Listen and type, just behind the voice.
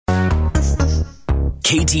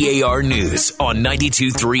KTAR News on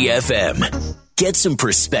 92.3 FM. Get some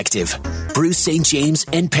perspective. Bruce St. James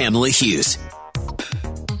and Pamela Hughes.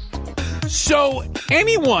 So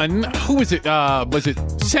anyone, who was it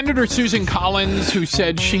Senator Susan Collins, who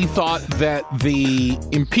said she thought that the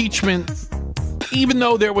impeachment, even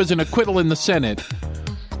though there was an acquittal in the Senate,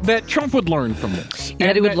 that Trump would learn from this.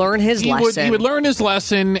 And he would learn his lesson. He would learn his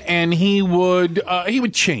lesson, and he would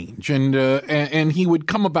change, and he would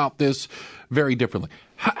come about this very differently.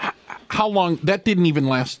 How long? That didn't even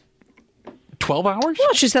last 12 hours?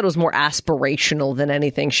 Well, she said it was more aspirational than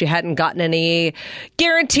anything. She hadn't gotten any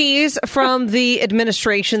guarantees from the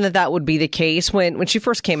administration that would be the case. When she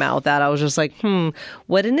first came out with that, I was just like,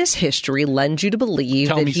 what in his history lends you to believe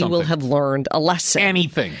that he will have learned a lesson?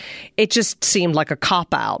 Anything. It just seemed like a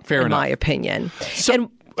cop-out, in my opinion.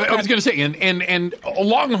 So, I was going to say, and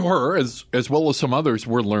along her, as well as some others,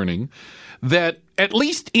 we're learning that at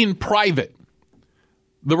least in private,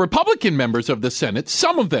 the Republican members of the Senate,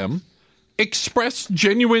 some of them, expressed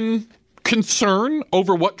genuine concern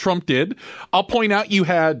over what Trump did. I'll point out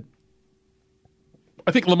I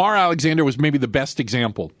think Lamar Alexander was maybe the best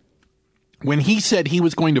example. When he said he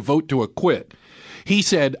was going to vote to acquit, he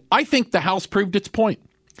said, I think the House proved its point.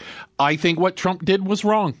 I think what Trump did was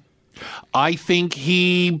wrong. I think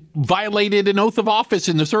he violated an oath of office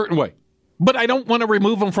in a certain way. But I don't want to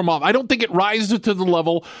remove him from office. I don't think it rises to the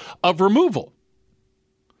level of removal.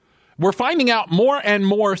 We're finding out more and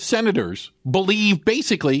more senators believe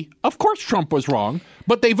basically, of course Trump was wrong,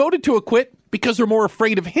 but they voted to acquit because they're more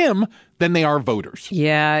afraid of him than they are voters.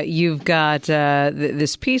 Yeah, you've got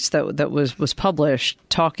this piece that was published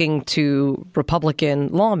talking to Republican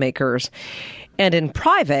lawmakers. And in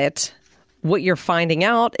private, what you're finding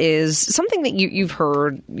out is something that you've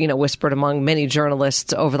heard, whispered among many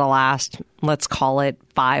journalists over the last, let's call it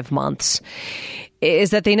 5 months, is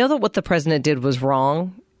that they know that what the president did was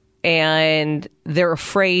wrong. And they're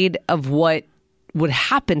afraid of what would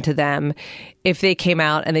happen to them if they came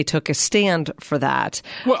out and they took a stand for that.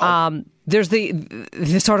 Well, there's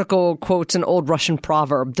this article quotes an old Russian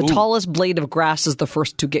proverb: "The tallest blade of grass is the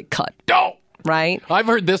first to get cut." Oh! Right? I've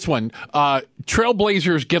heard this one.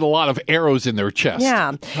 Trailblazers get a lot of arrows in their chest.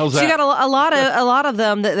 Yeah. How's that? So you got a lot of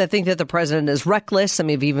them that think that the president is reckless. Some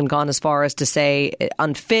have even gone as far as to say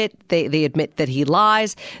unfit. They admit that he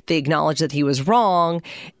lies. They acknowledge that he was wrong.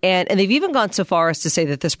 And they've even gone so far as to say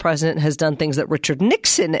that this president has done things that Richard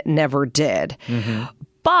Nixon never did. Mm-hmm.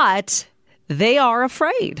 But they are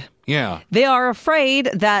afraid. Yeah. They are afraid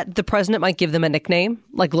that the president might give them a nickname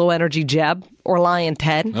like Low Energy Jeb or Lion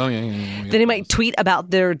Ted. Oh, yeah. Then he might tweet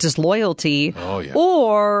about their disloyalty. Oh, yeah.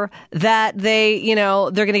 Or that they're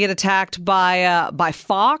going to get attacked by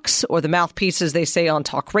Fox or the mouthpieces they say on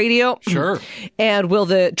talk radio. Sure. And will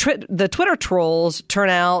the Twitter trolls turn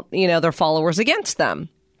out, their followers against them?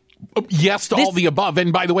 Yes to all the above.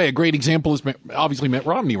 And by the way, a great example is obviously Mitt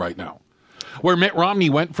Romney right now, where Mitt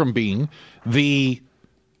Romney went from being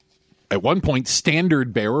at one point,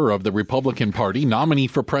 standard bearer of the Republican Party, nominee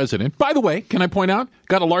for president. By the way, can I point out,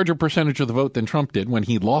 got a larger percentage of the vote than Trump did when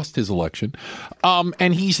he lost his election.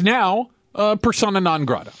 And he's now persona non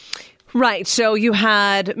grata. Right. So you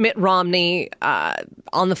had Mitt Romney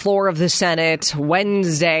on the floor of the Senate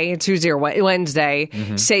Wednesday,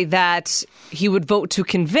 say that he would vote to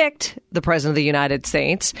convict the president of the United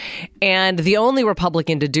States. And the only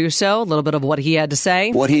Republican to do so, a little bit of what he had to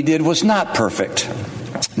say. What he did was not perfect.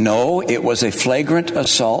 No, it was a flagrant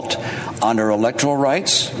assault on our electoral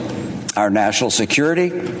rights, our national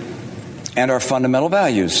security, and our fundamental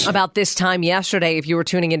values. About this time yesterday, if you were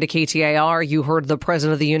tuning into KTAR, you heard the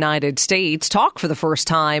President of the United States talk for the first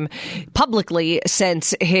time publicly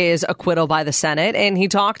since his acquittal by the Senate, and he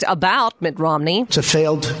talked about Mitt Romney. It's a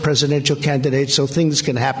failed presidential candidate, so things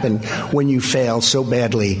can happen when you fail so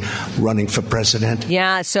badly running for president.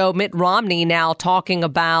 Yeah, so Mitt Romney now talking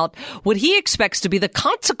about what he expects to be the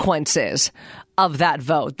consequences of that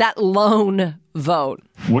vote, that lone vote.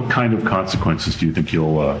 What kind of consequences do you think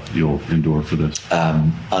you'll endure for this?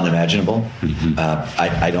 Unimaginable. Mm-hmm.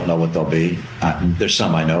 I don't know what they'll be. There's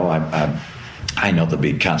some I know. I know there'll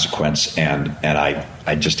be consequence, and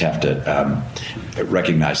I just have to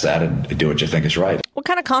recognize that and do what you think is right. What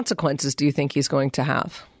kind of consequences do you think he's going to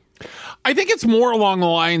have? I think it's more along the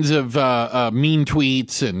lines of mean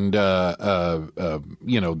tweets and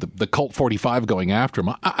the Cult 45 going after him.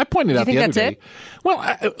 I pointed out the other day.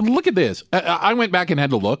 Well, look at this. I went back and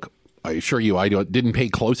had to look. I assure you, I didn't pay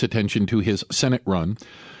close attention to his Senate run.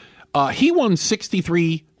 He won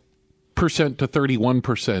 63% to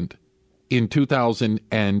 31% in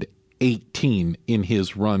 2018 in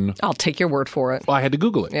his run. I'll take your word for it. I had to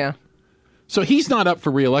Google it. Yeah. So he's not up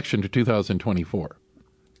for re-election to 2024.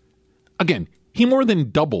 again, he more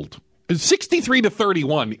than doubled. 63 to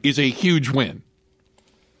 31 is a huge win.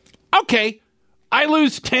 Okay, I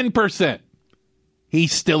lose 10%.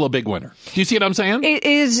 He's still a big winner. Do you see what I'm saying?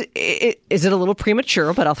 Is it a little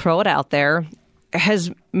premature, but I'll throw it out there.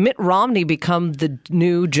 Has Mitt Romney become the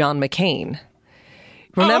new John McCain?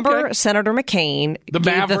 Remember Senator McCain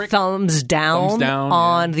gave the thumbs down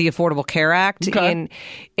on the Affordable Care Act, and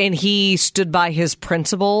he stood by his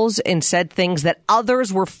principles and said things that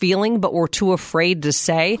others were feeling but were too afraid to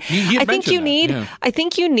say. I think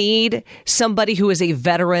you need somebody who is a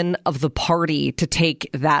veteran of the party to take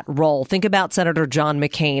that role. Think about Senator John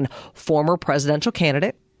McCain, former presidential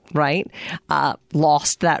candidate, right?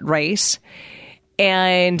 Lost that race,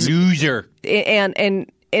 and loser,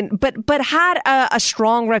 but had a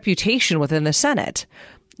strong reputation within the Senate.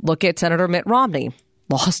 Look at Senator Mitt Romney.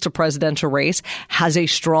 Lost a presidential race, has a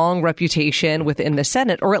strong reputation within the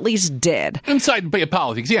Senate, or at least did. Inside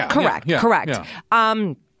politics, yeah. Correct.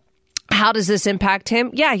 Yeah. How does this impact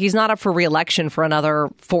him? Yeah, he's not up for re-election for another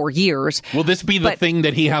 4 years. Will this be the thing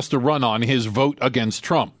that he has to run on, his vote against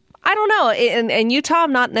Trump? I don't know. In Utah,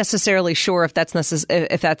 I'm not necessarily sure if that's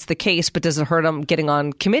the case, but does it hurt him getting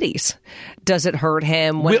on committees? Does it hurt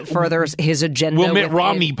him when it furthers his agenda? Will Mitt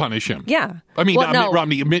Romney punish him? Yeah. I mean, not Mitt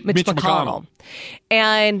Romney, Mitch McConnell.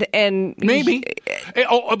 And maybe.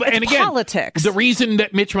 And again, politics. The reason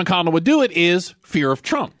that Mitch McConnell would do it is fear of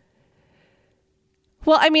Trump.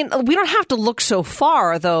 Well, I mean, we don't have to look so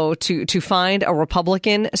far, though, to find a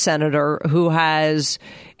Republican senator who has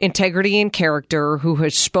integrity and character, who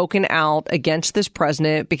has spoken out against this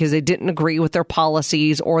president because they didn't agree with their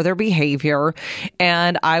policies or their behavior.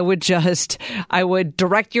 And I would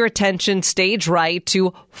direct your attention stage right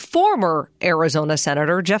to former Arizona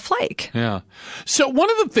Senator Jeff Flake. Yeah. So one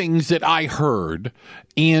of the things that I heard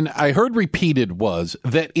repeated was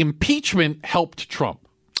that impeachment helped Trump.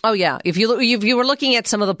 Oh, yeah. If you were looking at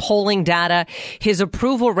some of the polling data, his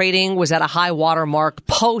approval rating was at a high water mark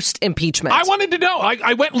post-impeachment. I wanted to know.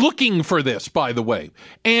 I went looking for this, by the way.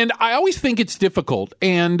 And I always think it's difficult.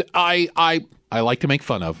 And I like to make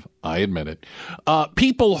fun of, I admit it,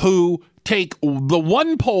 people who take the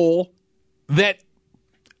one poll that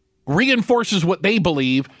reinforces what they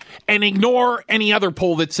believe and ignore any other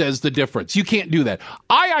poll that says the difference. You can't do that.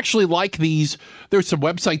 I actually like these. There's some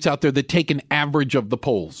websites out there that take an average of the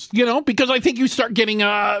polls, because I think you start getting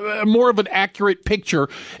more of an accurate picture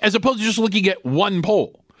as opposed to just looking at one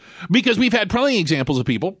poll. Because we've had plenty of examples of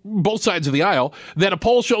people, both sides of the aisle, that a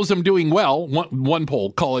poll shows them doing well. One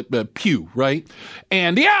poll, call it Pew, right?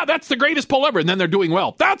 And yeah, that's the greatest poll ever. And then they're doing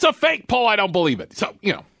well. That's a fake poll. I don't believe it. So,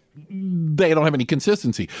 they don't have any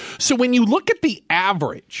consistency. So when you look at the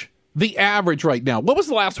average right now, what was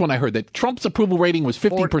the last one I heard? That Trump's approval rating was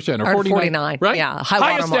 50% or 49, right? Yeah,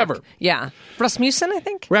 highest ever. Yeah, Rasmussen, I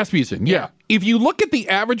think. Rasmussen, yeah. If you look at the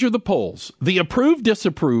average of the polls, the approve,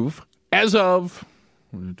 disapprove, as of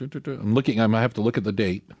I'm looking. I might have to look at the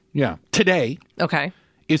date. Yeah, today. Okay,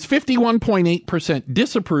 is 51.8%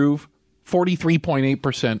 disapprove,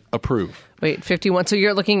 43.8% approve. Wait, 51. So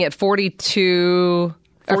you're looking at 42.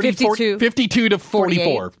 52 to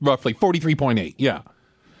 44, roughly 43.8. Yeah.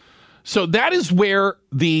 So that is where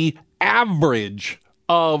the average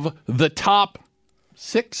of the top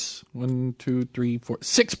 6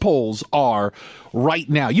 polls are right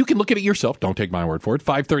now. You can look at it yourself. Don't take my word for it.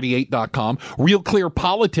 538.com. Real Clear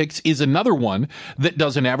Politics is another one that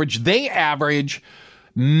does an average. They average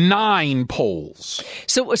 9 polls.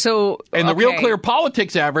 And the Real Clear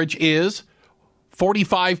Politics average is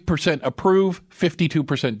 45% approve,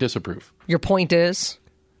 52% disapprove. Your point is?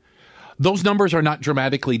 Those numbers are not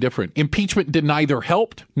dramatically different. Impeachment did neither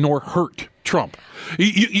help nor hurt Trump.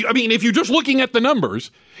 I mean, if you're just looking at the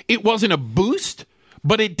numbers, it wasn't a boost,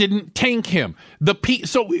 but it didn't tank him.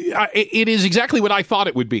 It is exactly what I thought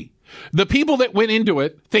it would be. The people that went into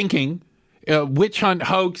it thinking witch hunt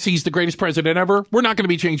hoax, he's the greatest president ever, we're not going to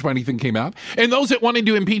be changed by anything that came out. And those that wanted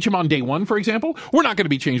to impeach him on day one, for example, we're not going to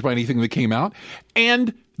be changed by anything that came out.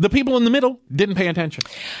 And the people in the middle didn't pay attention.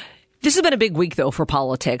 This has been a big week, though, for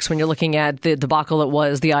politics. When you're looking at the debacle that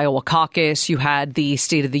was the Iowa caucus, you had the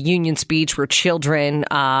State of the Union speech where children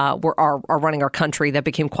are running our country. That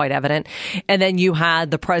became quite evident. And then you had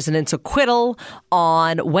the president's acquittal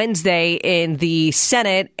on Wednesday in the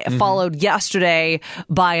Senate, followed yesterday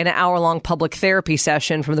by an hour-long public therapy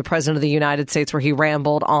session from the President of the United States where he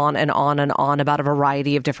rambled on and on and on about a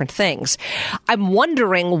variety of different things. I'm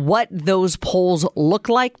wondering what those polls look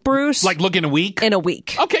like, Bruce. Like look in a week? In a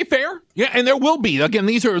week. Okay, fair. Yeah, and there will be.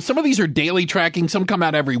 Again, some of these are daily tracking. Some come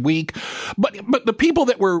out every week. But the people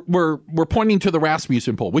that were pointing to the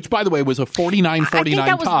Rasmussen poll, which, by the way, was a 49-49 tie. I think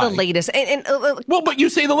that was the latest. Well, but you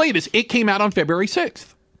say the latest. It came out on February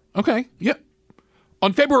 6th. Okay, yeah.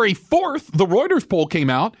 On February 4th, the Reuters poll came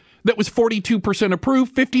out. That was 42% approve,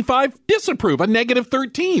 55 disapprove, a negative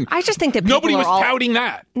 13. I just think that nobody was touting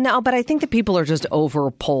that. No, but I think that people are just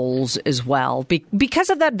over polls as well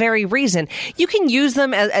because of that very reason. You can use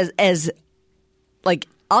them as like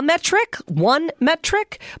a metric, one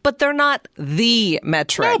metric, but they're not the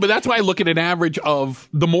metric. No, but that's why I look at an average of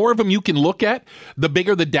the more of them you can look at, the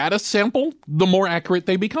bigger the data sample, the more accurate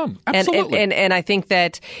they become. Absolutely. And I think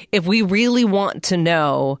that if we really want to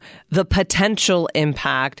know the potential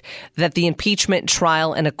impact that the impeachment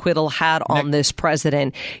trial and acquittal had on this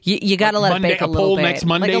president, you got to let it bake a little bit. Next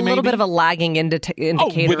Monday, like a little maybe? bit of a lagging indicator, a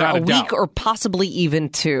week doubt. or possibly even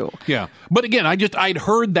two. Yeah. But again, I'd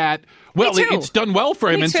heard that. Well, it's done well for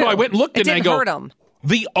him, Me and too. so I went and looked, It and I didn't go, hurt him.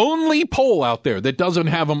 The only poll out there that doesn't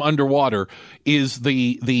have him underwater is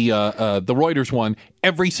the Reuters one.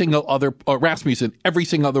 Every single other Rasmussen, every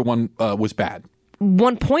single other one was bad.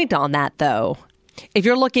 One point on that, though, if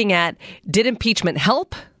you're looking at did impeachment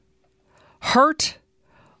help, hurt,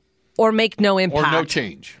 or make no impact, or no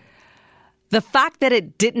change. The fact that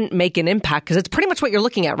it didn't make an impact, because it's pretty much what you're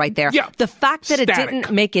looking at right there. Yeah. The fact that Static. it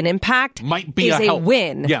didn't make an impact might be is a help.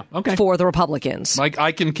 win for the Republicans. Like,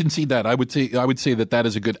 I can concede that. I would say that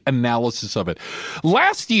is a good analysis of it.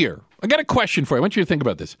 Last year, I got a question for you. I want you to think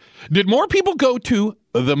about this. Did more people go to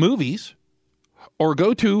the movies or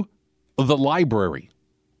go to the library?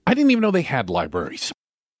 I didn't even know they had libraries.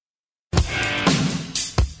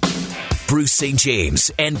 Bruce St.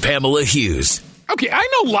 James and Pamela Hughes. Okay, I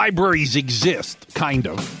know libraries exist, kind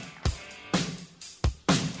of.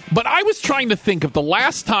 But I was trying to think of the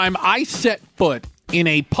last time I set foot in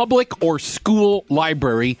a public or school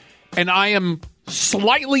library, and I am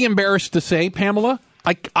slightly embarrassed to say, Pamela,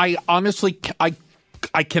 I honestly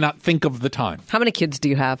cannot think of the time. How many kids do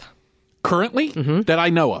you have? Currently, that I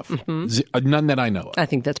know of. None that I know of. I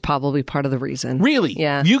think that's probably part of the reason. Really?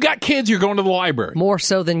 Yeah. You got kids, you're going to the library. More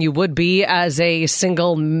so than you would be as a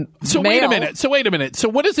single male. Wait a minute. So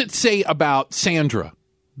what does it say about Sandra,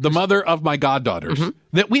 the mother of my goddaughters,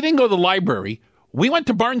 that we didn't go to the library? We went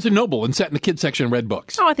to Barnes & Noble and sat in the kids section and read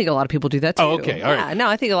books. Oh, I think a lot of people do that, too. Oh, okay. All right. Yeah, no,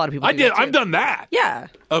 I think a lot of people do that, too. I've done that. Yeah.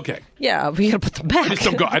 Okay. Yeah, we got to put them back. I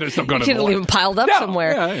just don't go You can't leave them piled up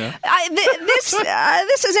somewhere. Yeah.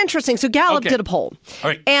 This is interesting. So Gallup did a poll. All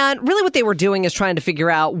right. And really what they were doing is trying to figure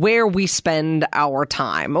out where we spend our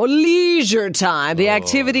time, or leisure time, the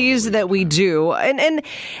activities that we do, and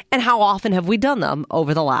how often have we done them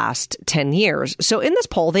over the last 10 years. So in this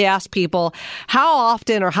poll, they asked people how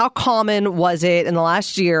often or how common was it in the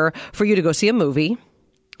last year for you to go see a movie,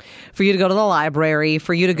 for you to go to the library,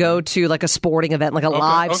 for you to go to like a sporting event, like a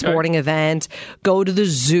live sporting event, go to the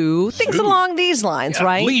zoo, things along these lines,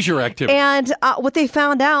 right? Leisure activity. And what they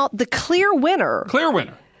found out, the clear winner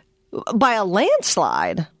by a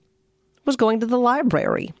landslide was going to the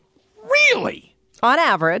library. Really? On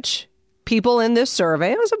average, people in this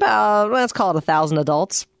survey, it was about, let's call it 1,000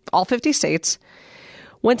 adults, all 50 states,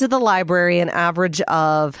 went to the library an average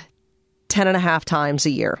of 10.5 times a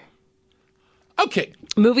year. Okay.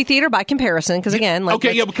 Movie theater by comparison, because again, but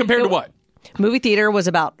compared to what? Movie theater was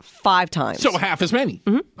about 5 times. So half as many.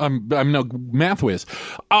 I'm no math whiz.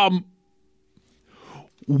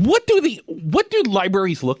 What do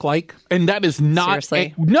libraries look like? And that is not.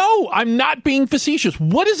 Seriously? No, I'm not being facetious.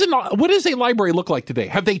 What does a library look like today?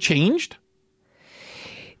 Have they changed?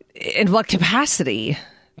 In what capacity?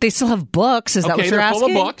 They still have books. Is that what you're asking? They're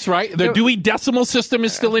full of books, right? The Dewey Decimal System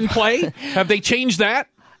is still in play. Have they changed that?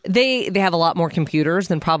 They have a lot more computers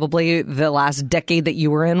than probably the last decade that you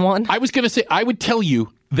were in one. I was going to say, I would tell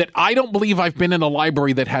you that I don't believe I've been in a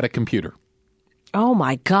library that had a computer. Oh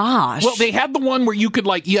my gosh! Well, they had the one where you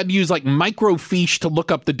had to use like microfiche to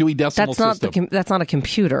look up the Dewey Decimal System. That's not a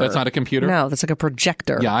computer. That's not a computer? No, that's like a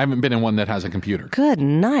projector. Yeah, I haven't been in one that has a computer. Good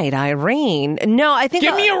night, Irene. No, I think...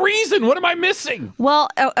 Give me a reason. What am I missing? Well,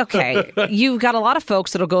 okay. You've got a lot of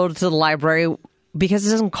folks that'll go to the library because it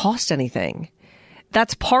doesn't cost anything.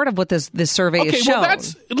 That's part of what this survey is showing. Well,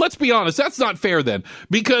 let's be honest. That's not fair then.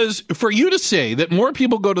 Because for you to say that more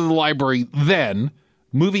people go to the library than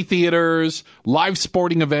movie theaters, live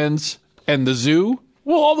sporting events, and the zoo,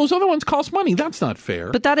 Well, all those other ones cost money. That's not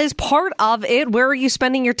fair. But that is part of it. Where are you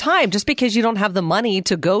spending your time? Just because you don't have the money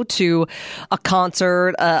to go to a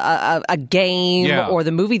concert, a game, or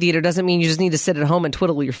the movie theater doesn't mean you just need to sit at home and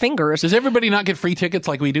twiddle your fingers. Does everybody not get free tickets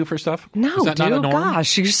like we do for stuff? No, is that dude. Not a norm?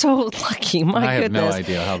 Gosh, you're so lucky. My goodness. I have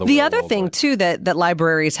no idea how the other thing, too, that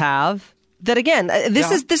libraries have, that again,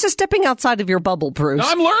 this is stepping outside of your bubble, Bruce. No,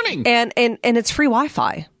 I'm learning. And it's free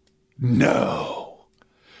Wi-Fi. No.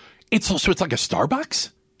 It's like a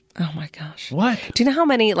Starbucks? Oh, my gosh. What? Do you know how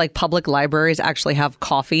many public libraries actually have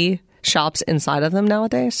coffee shops inside of them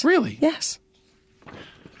nowadays? Really? Yes.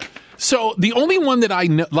 So the only one that I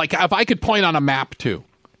know, if I could point on a map to,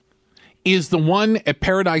 is the one at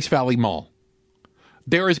Paradise Valley Mall.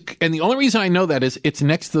 And the only reason I know that is it's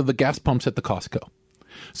next to the gas pumps at the Costco.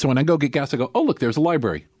 So when I go get gas, I go, oh, look, there's a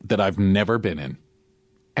library that I've never been in.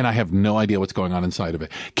 And I have no idea what's going on inside of it.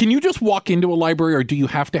 Can you just walk into a library, or do you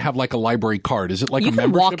have to have a library card? Is it like a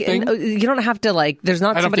membership thing? You don't have to there's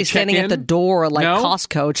not somebody standing at the door like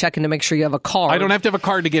Costco checking to make sure you have a card. I don't have to have a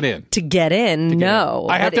card to get in. To get in, no.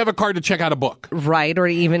 I have to have a card to check out a book. Right, or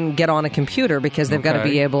even get on a computer because they've got to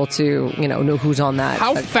be able to, know who's on that.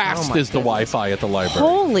 How fast is the Wi-Fi at the library?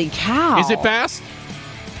 Holy cow. Is it fast?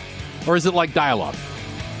 Or is it like dial-up?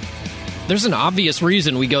 There's an obvious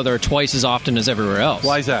reason we go there twice as often as everywhere else.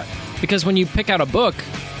 Why is that? Because when you pick out a book,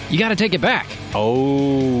 you got to take it back.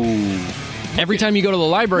 Oh. Every time you go to the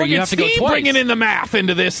library, you have to go twice. Bringing in the math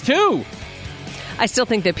into this, too. I still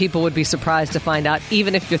think that people would be surprised to find out,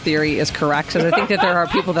 even if your theory is correct, and I think that there are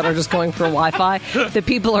people that are just going for Wi-Fi, that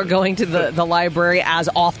people are going to the library as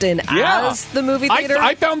often as the movie theater.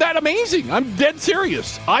 I found that amazing. I'm dead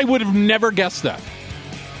serious. I would have never guessed that.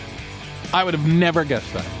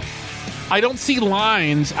 I don't see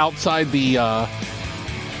lines outside the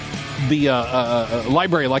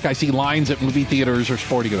library like I see lines at movie theaters or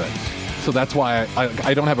sporting events. So that's why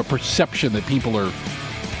I don't have a perception that people are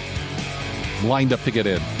lined up to get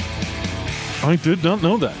in. I did not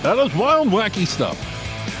know that. That is wild, wacky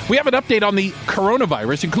stuff. We have an update on the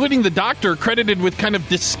coronavirus, including the doctor credited with kind of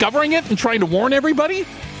discovering it and trying to warn everybody,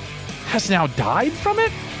 has now died from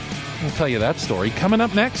it. I'll tell you that story coming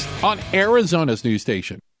up next on Arizona's news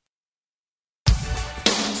station.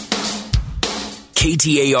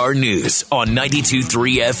 KTAR News on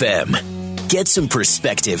 92.3 FM. Get some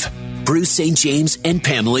perspective. Bruce St. James and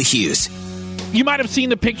Pamela Hughes. You might have seen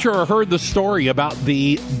the picture or heard the story about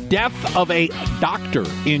the death of a doctor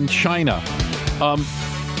in China.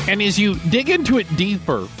 And as you dig into it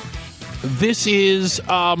deeper, this is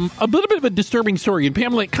a little bit of a disturbing story. And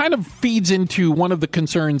Pamela, it kind of feeds into one of the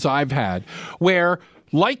concerns I've had, where,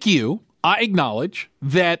 like you, I acknowledge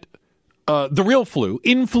that the real flu,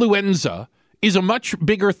 influenza, is a much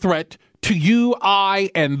bigger threat to you,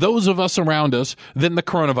 I, and those of us around us than the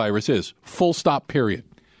coronavirus is. Full stop, period.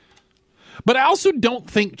 But I also don't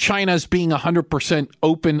think China's being 100%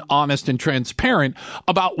 open, honest, and transparent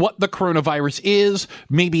about what the coronavirus is,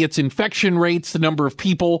 maybe its infection rates, the number of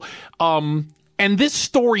people. And this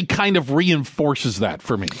story kind of reinforces that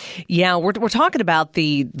for me. Yeah, we're talking about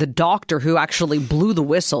the doctor who actually blew the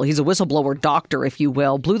whistle. He's a whistleblower doctor, if you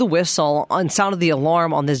will, blew the whistle and sounded the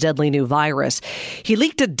alarm on this deadly new virus. He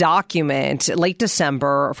leaked a document late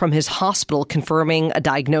December from his hospital confirming a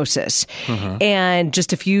diagnosis. And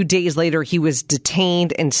just a few days later, he was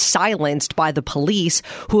detained and silenced by the police,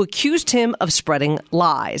 who accused him of spreading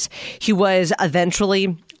lies. He was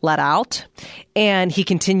eventually let out, and he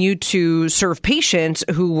continued to serve patients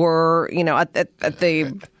who were, at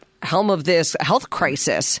the helm of this health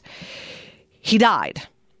crisis. He died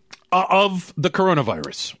of the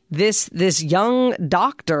coronavirus. This young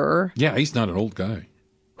doctor, yeah, he's not an old guy,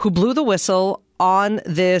 who blew the whistle on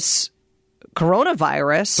this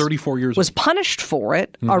coronavirus, 34 years was old, punished for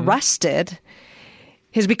it, arrested,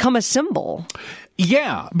 has become a symbol.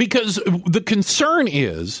 Yeah, because the concern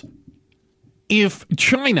is, if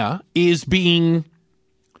China is being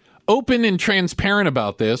open and transparent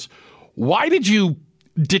about this, why did you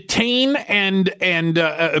detain and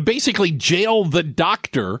basically jail the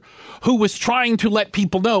doctor who was trying to let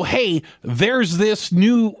people know, hey, there's this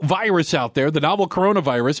new virus out there, the novel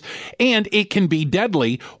coronavirus, and it can be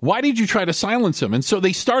deadly. Why did you try to silence him? And so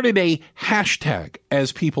they started a hashtag,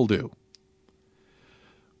 as people do.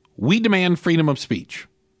 We demand freedom of speech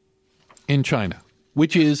in China,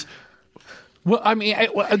 which is... Well, I mean,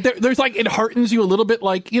 there's it heartens you a little bit,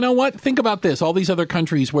 like, you know what? Think about this. All these other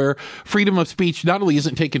countries where freedom of speech not only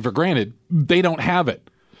isn't taken for granted, they don't have it.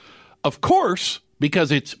 Of course,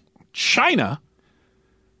 because it's China,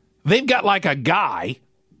 they've got a guy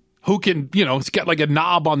who can, it's got a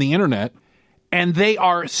knob on the internet, and they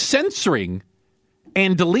are censoring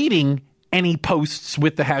and deleting any posts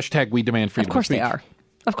with the hashtag We Demand Freedom of Speech.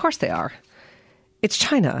 Of course they are. It's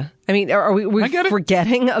China. I mean, are we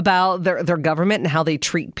forgetting about their government and how they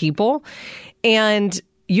treat people? And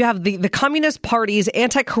you have the Communist Party's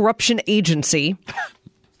anti-corruption agency.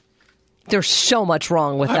 There's so much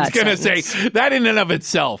wrong with that. I was going to say, that in and of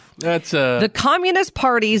itself, that's the Communist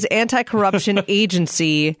Party's anti-corruption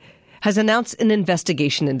agency has announced an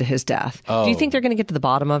investigation into his death. Do you think they're going to get to the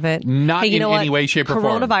bottom of it? Not in any way, shape, or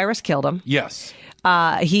form. Coronavirus killed him. Yes.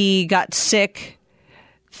 He got sick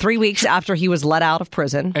 3 weeks after he was let out of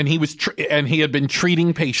prison. And he was and he had been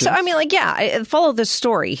treating patients. So, I mean, follow this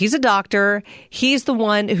story. He's a doctor. He's the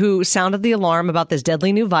one who sounded the alarm about this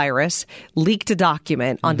deadly new virus, leaked a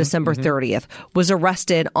document on December 30th, was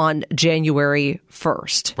arrested on January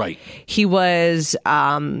 1st. Right. He was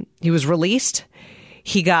released.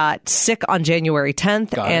 He got sick on January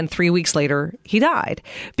 10th, and 3 weeks later, he died.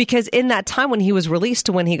 Because in that time when he was released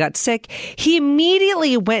to when he got sick, he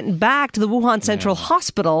immediately went back to the Wuhan Central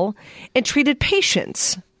Hospital and treated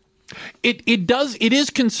patients. It is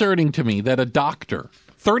concerning to me that a doctor,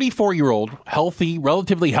 34-year-old,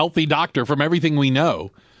 relatively healthy doctor from everything we know,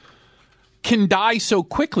 can die so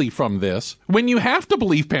quickly from this when you have to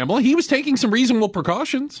believe, Pamela, he was taking some reasonable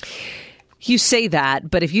precautions. You say that,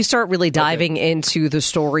 but if you start really diving into the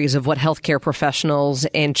stories of what healthcare professionals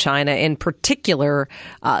in China, in particular,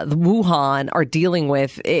 Wuhan, are dealing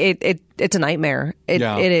with, it's a nightmare. It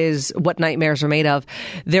is what nightmares are made of.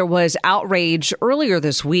 There was outrage earlier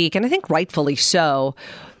this week, and I think rightfully so.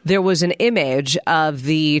 There was an image of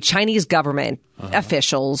the Chinese government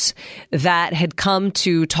officials that had come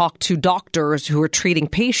to talk to doctors who were treating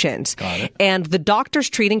patients. And the doctors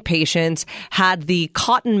treating patients had the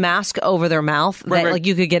cotton mask over their mouth that like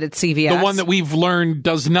you could get at CVS. The one that we've learned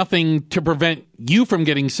does nothing to prevent you from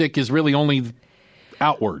getting sick is really only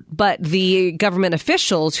outward. But the government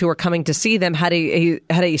officials who were coming to see them had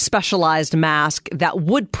a specialized mask that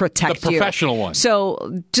would protect you. The professional one.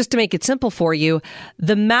 So just to make it simple for you,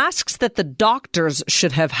 the masks that the doctors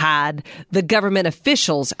should have had, the government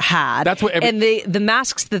officials had. That's what and the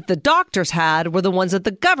masks that the doctors had were the ones that the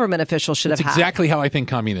government officials should have had. That's exactly how I think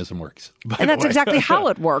communism works. And that's exactly how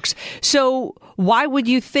it works. So why would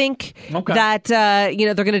you think that they're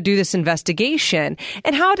going to do this investigation?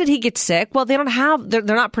 And how did he get sick? Well, they don't have. They're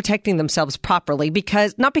not protecting themselves properly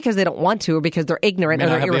not because they don't want to or because they're ignorant or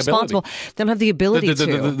they're irresponsible. They don't have the ability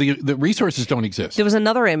to. The resources don't exist. There was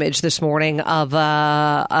another image this morning of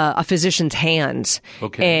a physician's hands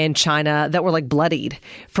in China that were like bloodied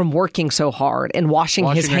from working so hard and washing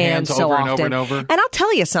his hands so often. Over and over. And I'll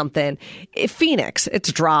tell you something. Phoenix, it's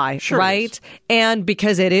dry, right? And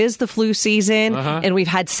because it is the flu season and we've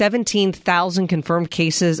had 17,000 confirmed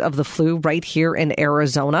cases of the flu right here in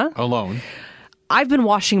Arizona. Alone. I've been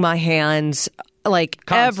washing my hands every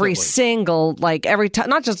time,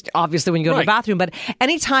 not just obviously when you go to the bathroom, but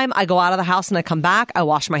anytime I go out of the house and I come back, I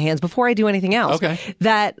wash my hands before I do anything else.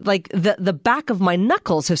 That the back of my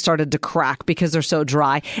knuckles have started to crack because they're so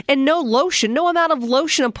dry, and no amount of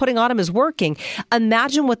lotion I'm putting on them is working.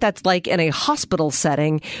 Imagine what that's like in a hospital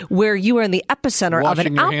setting where you are in the epicenter of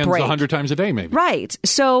an outbreak. Washing your hands 100 times a day, maybe. Right.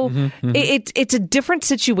 So it's a different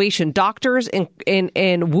situation. Doctors in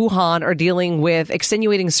Wuhan are dealing with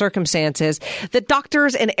extenuating circumstances that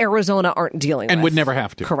doctors in Arizona aren't dealing with. And would never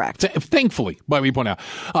have to. Correct. Thankfully, why we point out.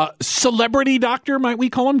 Celebrity doctor, might we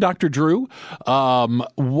call him, Dr. Drew,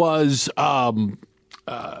 was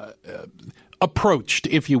approached,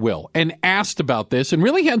 if you will, and asked about this and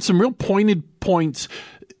really had some real pointed points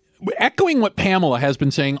echoing what Pamela has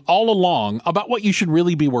been saying all along about what you should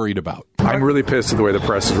really be worried about. I'm really pissed at the way the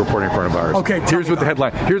press is reporting coronavirus. Okay, here's what the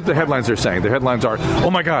headline. Here's the headlines they're saying. The headlines are,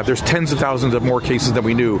 "Oh my God, there's tens of thousands of more cases than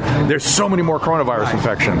we knew. There's so many more coronavirus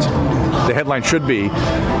infections." The headline should be,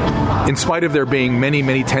 "In spite of there being many,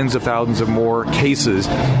 many tens of thousands of more cases,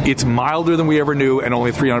 it's milder than we ever knew, and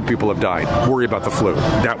only 300 people have died. Worry about the flu.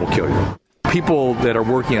 That will kill you." People that are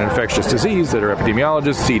working on infectious disease, that are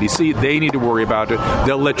epidemiologists, CDC, they need to worry about it.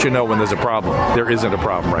 They'll let you know when there's a problem. There isn't a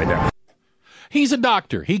problem right now. He's a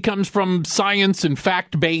doctor. He comes from science and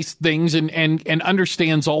fact-based things and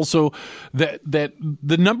understands also that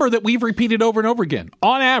the number that we've repeated over and over again.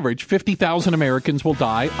 On average, 50,000 Americans will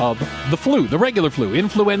die of the flu, the regular flu,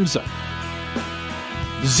 influenza.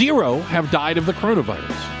 0 have died of the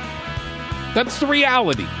coronavirus. That's the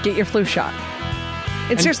reality. Get your flu shot.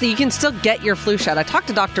 And seriously, you can still get your flu shot. I talked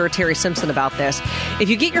to Dr. Terry Simpson about this. If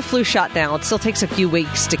you get your flu shot now, it still takes a few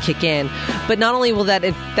weeks to kick in. But not only will that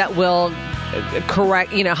will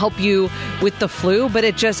correct, help you with the flu, but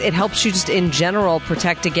it helps you just in general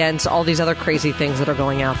protect against all these other crazy things that are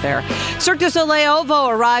going out there. Cirque du Soleil OVO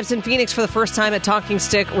arrives in Phoenix for the first time at Talking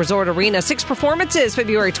Stick Resort Arena. 6 performances,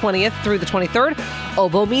 February 20th through the 23rd.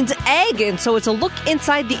 OVO means egg, and so it's a look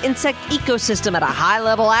inside the insect ecosystem at a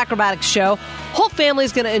high-level acrobatics show. Whole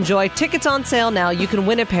family's going to enjoy. Tickets on sale now. You can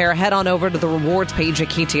win a pair. Head on over to the rewards page at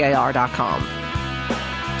KTAR.com.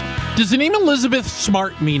 Does the name Elizabeth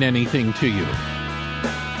Smart mean anything to you?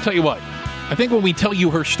 Tell you what, I think when we tell you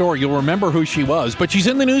her story, you'll remember who she was. But she's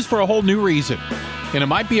in the news for a whole new reason. And it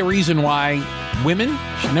might be a reason why women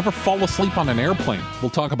should never fall asleep on an airplane.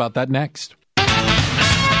 We'll talk about that next.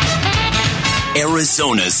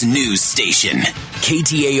 Arizona's news station,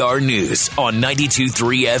 KTAR News on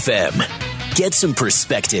 92.3 FM. Get some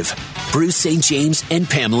perspective. Bruce St. James and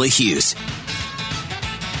Pamela Hughes.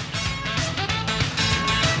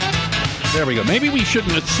 There we go. Maybe we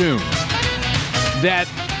shouldn't assume that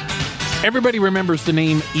everybody remembers the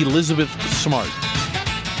name Elizabeth Smart.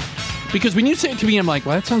 Because when you say it to me, I'm like,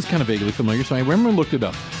 well, that sounds kind of vaguely familiar. So I remember and looked it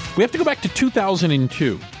up. We have to go back to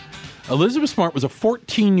 2002. Elizabeth Smart was a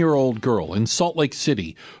 14-year-old girl in Salt Lake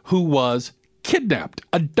City who was kidnapped,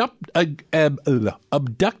 abducted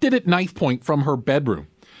at knife point from her bedroom,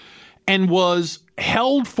 and was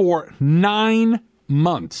held for 9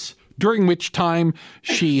 months, during which time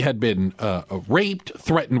she had been raped,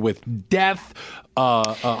 threatened with death.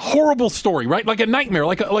 A horrible story, right? Like a nightmare,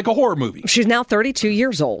 like a horror movie. She's now 32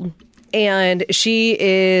 years old. And she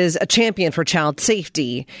is a champion for child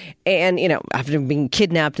safety. And, after being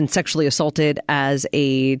kidnapped and sexually assaulted as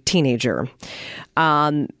a teenager.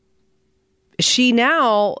 She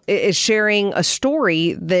now is sharing a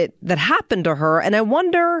story that happened to her. And I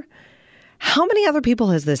wonder how many other people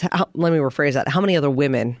has this, let me rephrase that, how many other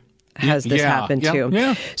women has this happened to?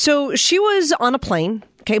 Yeah. So she was on a plane,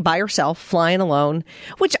 by herself, flying alone,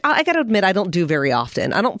 which I got to admit I don't do very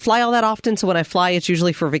often. I don't fly all that often, so when I fly, it's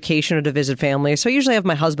usually for vacation or to visit family. So I usually have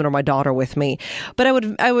my husband or my daughter with me. But I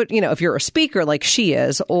would, if you're a speaker like she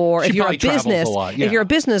is, or if you're a business, if you're a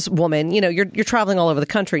businesswoman, you're traveling all over the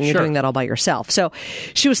country and you're doing that all by yourself. So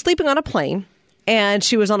she was sleeping on a plane, and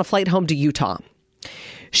she was on a flight home to Utah.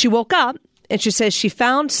 She woke up, and she says she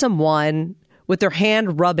found someone with their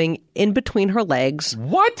hand rubbing in between her legs.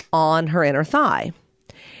 What? On her inner thigh.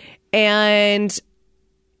 And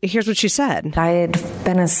here's what she said. I had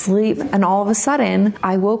been asleep, and all of a sudden,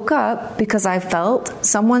 I woke up because I felt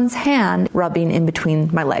someone's hand rubbing in between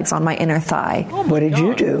my legs on my inner thigh. What did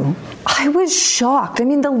you do? I was shocked. I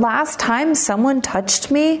mean, the last time someone touched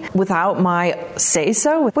me without my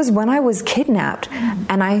say-so was when I was kidnapped,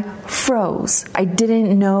 and I froze. I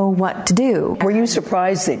didn't know what to do. Were you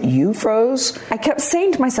surprised that you froze? I kept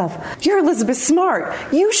saying to myself, "You're Elizabeth Smart.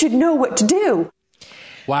 You should know what to do."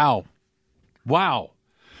 Wow.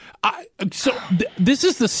 This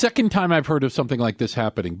is the second time I've heard of something like this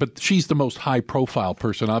happening, but she's the most high-profile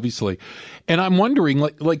person, obviously. And I'm wondering,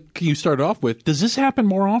 like you started off with, does this happen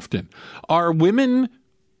more often? Are women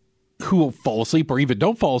who fall asleep or even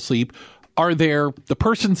don't fall asleep, the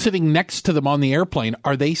person sitting next to them on the airplane,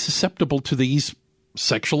 are they susceptible to these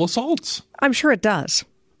sexual assaults? I'm sure it does.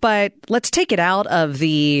 But let's take it out of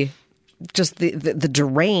the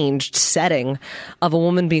deranged setting of a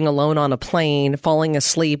woman being alone on a plane, falling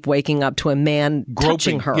asleep, waking up to a man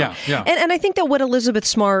touching her. Yeah. And I think that what Elizabeth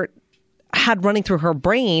Smart had running through her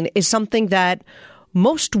brain is something that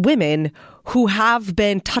most women who have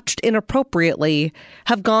been touched inappropriately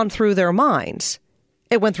have gone through their minds.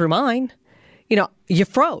 It went through mine. You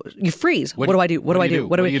froze. You freeze. What do I do? What do I do?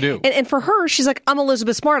 What do you do? And for her, she's like, I'm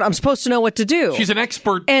Elizabeth Smart. I'm supposed to know what to do. She's an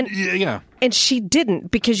expert. And And she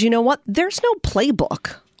didn't, because you know what? There's no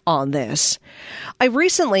playbook on this. I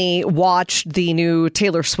recently watched the new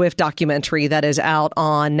Taylor Swift documentary that is out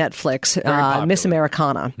on Netflix, Miss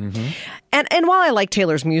Americana. Mm-hmm. And while I like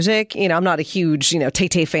Taylor's music, I'm not a huge,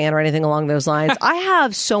 Tay-Tay fan or anything along those lines. I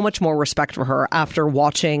have so much more respect for her after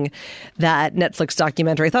watching that Netflix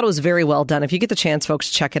documentary. I thought it was very well done. If you get the chance, folks,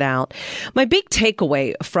 check it out. My big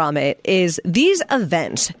takeaway from it is these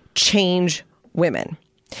events change women.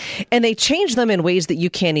 And they change them in ways that you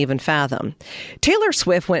can't even fathom. Taylor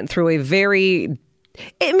Swift went through a very...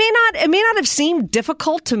 It may not have seemed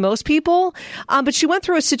difficult to most people, but she went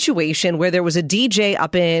through a situation where there was a DJ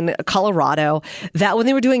up in Colorado that when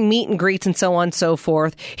they were doing meet and greets and so on and so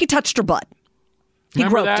forth, he touched her butt. He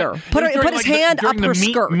groped her. Put his hand up her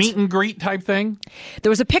skirt. Meet and greet type thing? There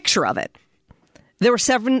was a picture of it. There were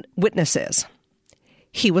 7 witnesses.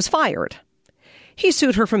 He was fired. He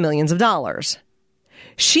sued her for millions of dollars.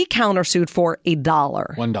 She countersued for $1.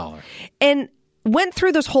 $1. And went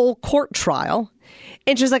through this whole court trial.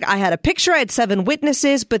 And she's like, I had a picture, I had 7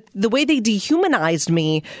 witnesses, but the way they dehumanized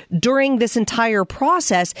me during this entire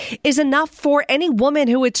process is enough for any woman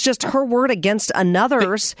who it's just her word against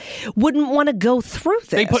another's wouldn't want to go through this.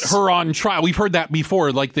 They put her on trial. We've heard that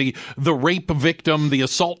before, like the rape victim, the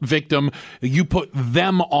assault victim. You put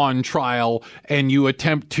them on trial and you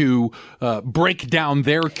attempt to break down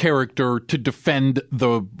their character to defend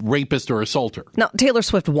the rapist or assaulter. Now, Taylor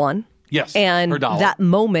Swift won. Yes, and her dollar. That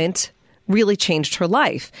moment really changed her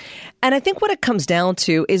life. And I think what it comes down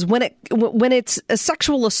to is when it's a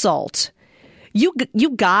sexual assault, you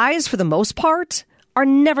guys, for the most part, are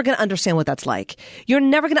never going to understand what that's like. You're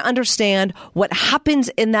never going to understand what happens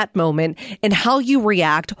in that moment and how you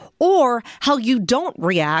react or how you don't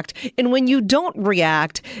react. And when you don't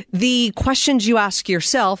react, the questions you ask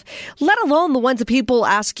yourself, let alone the ones that people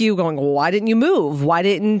ask you going, well, why didn't you move? Why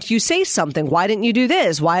didn't you say something? Why didn't you do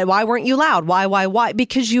this? Why weren't you loud? Why?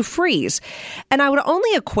 Because you freeze. And I would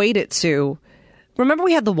only equate it to, remember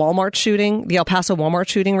we had the Walmart shooting, the El Paso Walmart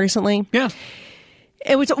shooting recently? Yeah.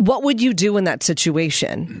 It was, what would you do in that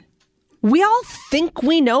situation? We all think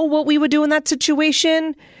we know what we would do in that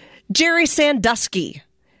situation. Jerry Sandusky.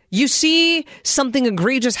 You see something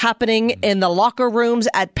egregious happening in the locker rooms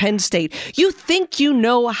at Penn State. You think you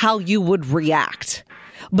know how you would react.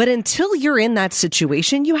 But until you're in that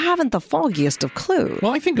situation, you haven't the foggiest of clues.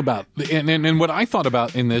 Well, I think about, and what I thought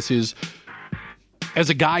about in this is, as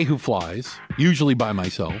a guy who flies, usually by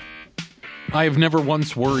myself, I have never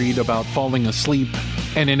once worried about falling asleep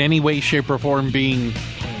and in any way, shape, or form being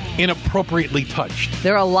inappropriately touched.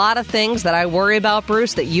 There are a lot of things that I worry about,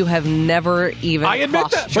 Bruce, that you have never even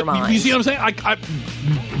crossed your mind. You see what I'm saying? I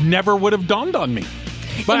never would have dawned on me.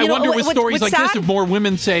 But I wonder with stories like this, if more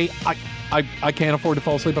women say, I can't afford to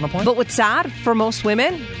fall asleep on a plane. But what's sad for most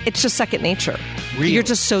women, it's just second nature. Really? You're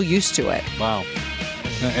just so used to it. Wow.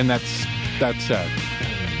 And that's sad.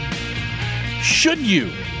 Should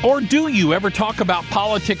you or do you ever talk about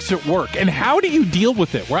politics at work? And how do you deal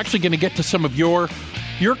with it? We're actually going to get to some of your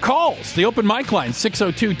calls. The open mic line,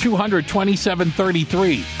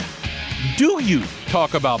 602-200-2733. Do you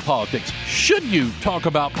talk about politics? Should you talk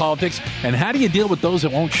about politics? And how do you deal with those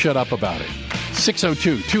that won't shut up about it?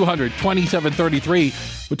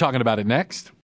 602-200-2733. We're talking about it next.